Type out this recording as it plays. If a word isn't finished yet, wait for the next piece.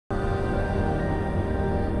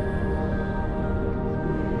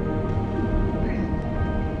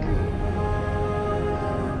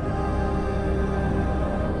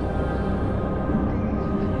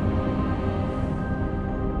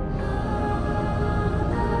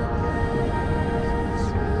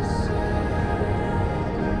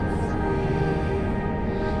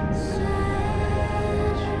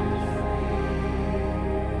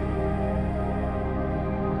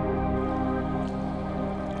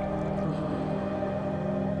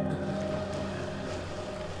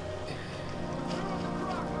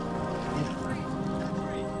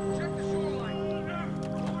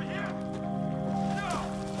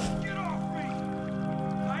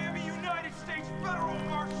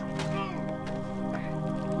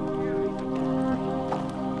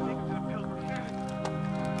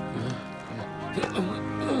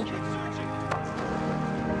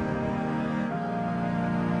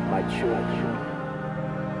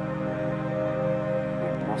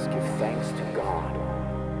must give thanks to God.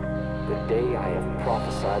 The day I have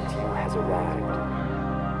prophesied to you has arrived.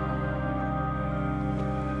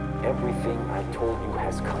 Everything I told you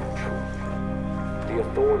has come true. The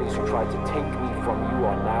authorities who tried to take me from you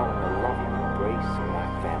are now in the loving embrace of my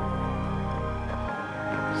family.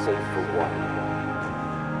 Save for one.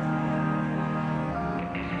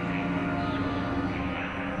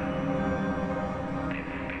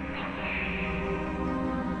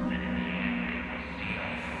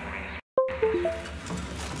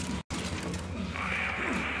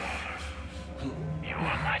 You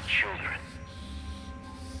are my children,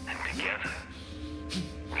 and together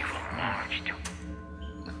we will march to...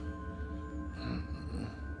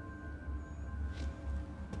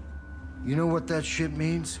 You know what that shit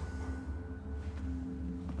means?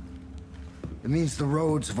 It means the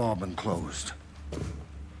roads have all been closed.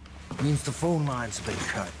 It means the phone lines have been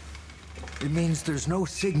cut. It means there's no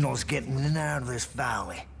signals getting in and out of this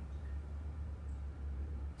valley.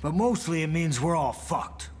 But mostly it means we're all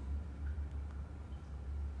fucked.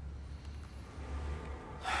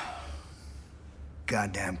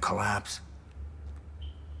 Goddamn collapse.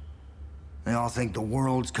 They all think the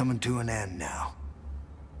world's coming to an end now.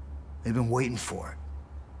 They've been waiting for it.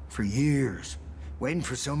 For years. Waiting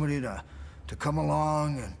for somebody to come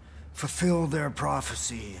along and fulfill their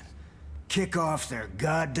prophecy and kick off their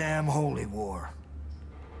goddamn holy war.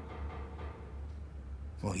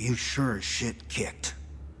 Well, you sure as shit kicked.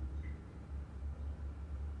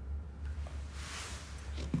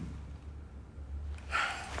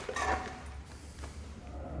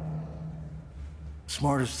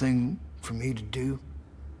 Smartest thing for me to do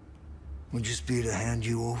would just be to hand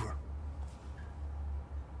you over.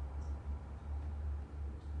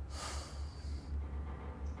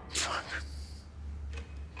 Fuck.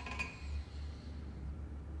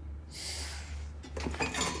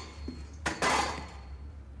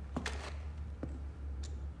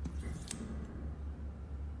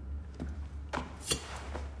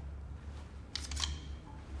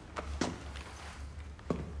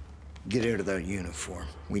 Get out of that uniform.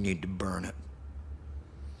 We need to burn it.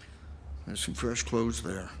 There's some fresh clothes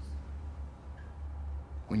there.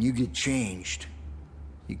 When you get changed,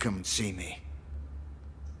 you come and see me.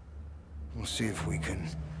 We'll see if we can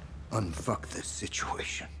unfuck this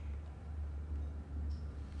situation.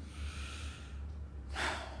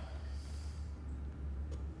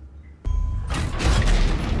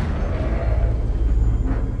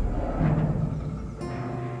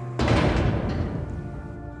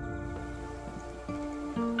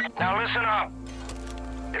 Now listen up.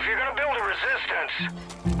 If you're gonna build a resistance,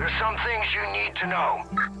 there's some things you need to know.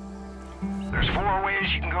 There's 4 ways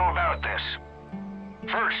you can go about this.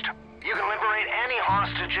 First, you can liberate any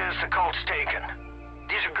hostages the cult's taken.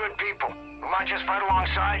 These are good people who might just fight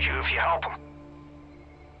alongside you if you help them.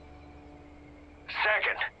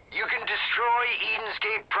 Second, you can destroy Eden's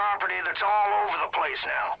Gate property that's all over the place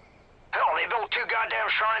now. Hell, they built 2 goddamn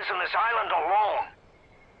shrines on this island alone.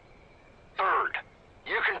 Third,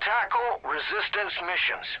 you can tackle resistance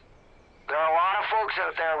missions. There are a lot of folks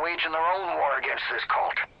out there waging their own war against this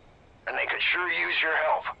cult, and they could sure use your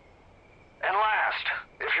help. And last,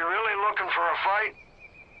 if you're really looking for a fight,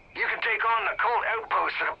 you can take on the cult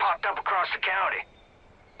outposts that have popped up across the county.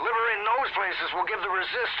 Liberating those places will give the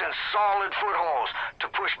resistance solid footholds to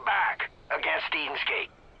push back against Eden's Gate.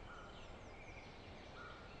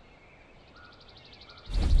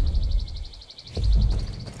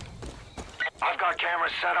 I've got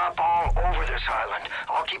cameras set up all over this island.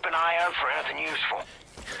 I'll keep an eye out for anything useful.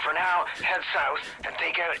 For now, head south and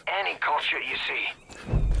take out any cult shit you see.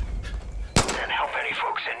 And help any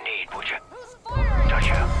folks in need, would you?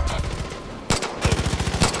 Gotcha.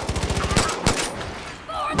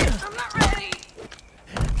 Lord, I'm not ready!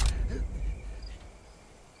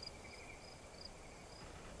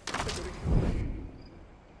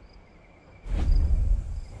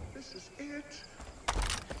 This is it.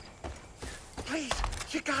 Please,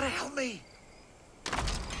 you gotta help me.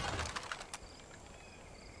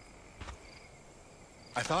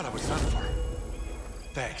 I thought I was done for.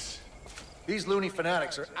 Thanks. These loony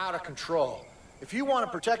fanatics are out of control. If you want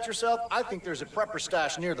to protect yourself, I think there's a prepper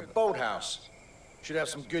stash near the boathouse. Should have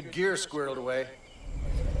some good gear squirreled away.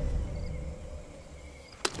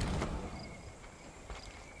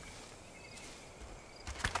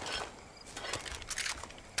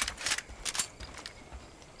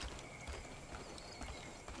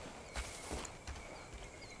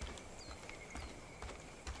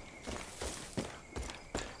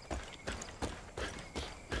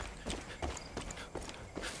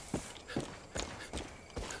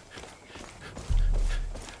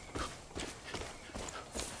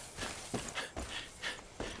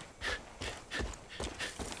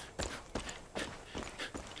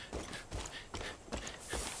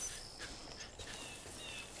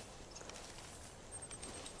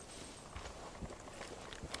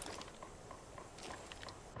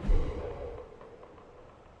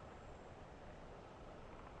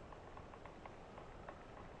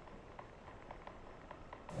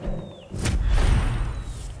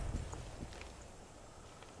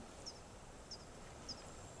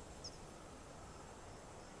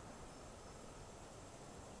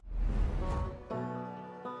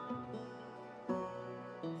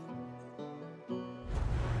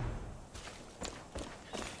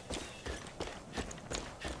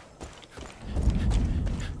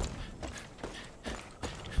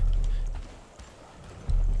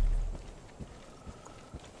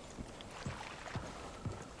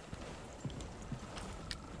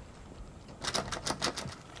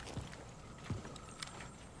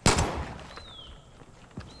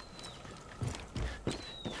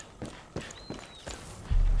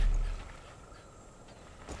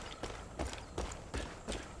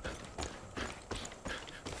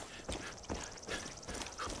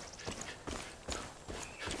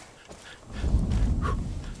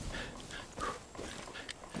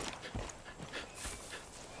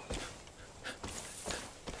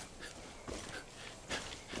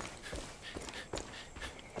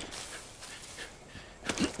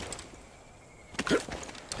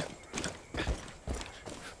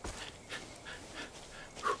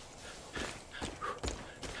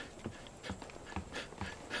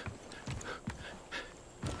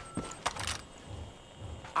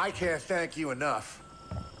 I can't thank you enough.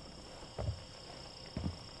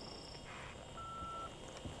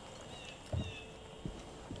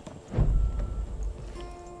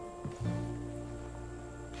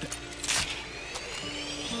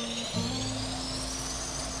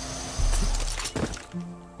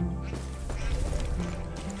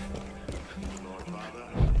 Lord Father,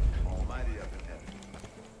 Almighty up in heaven,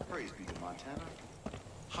 praise be to Montana.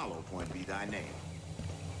 Hollow Point be thy name.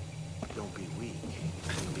 Don't be weak.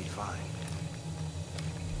 You'll be fine.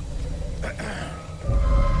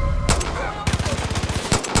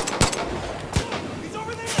 He's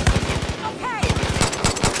over there! Okay!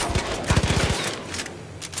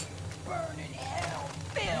 Burn in hell,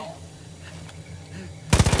 Bill!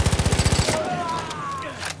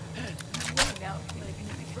 You won't outlive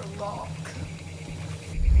me for long.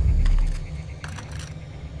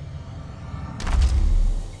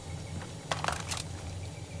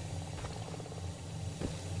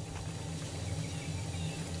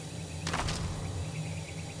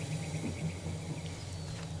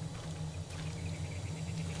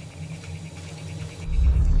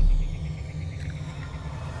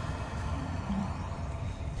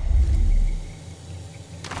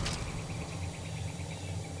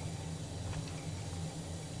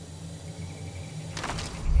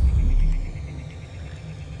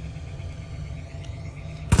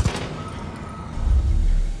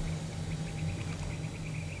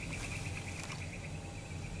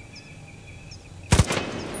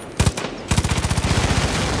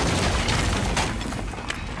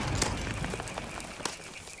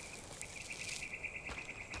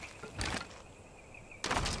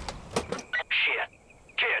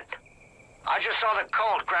 I just saw the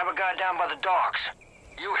cult grab a guy down by the docks.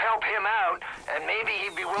 You help him out, and maybe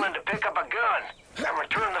he'd be willing to pick up a gun and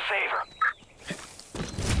return the favor.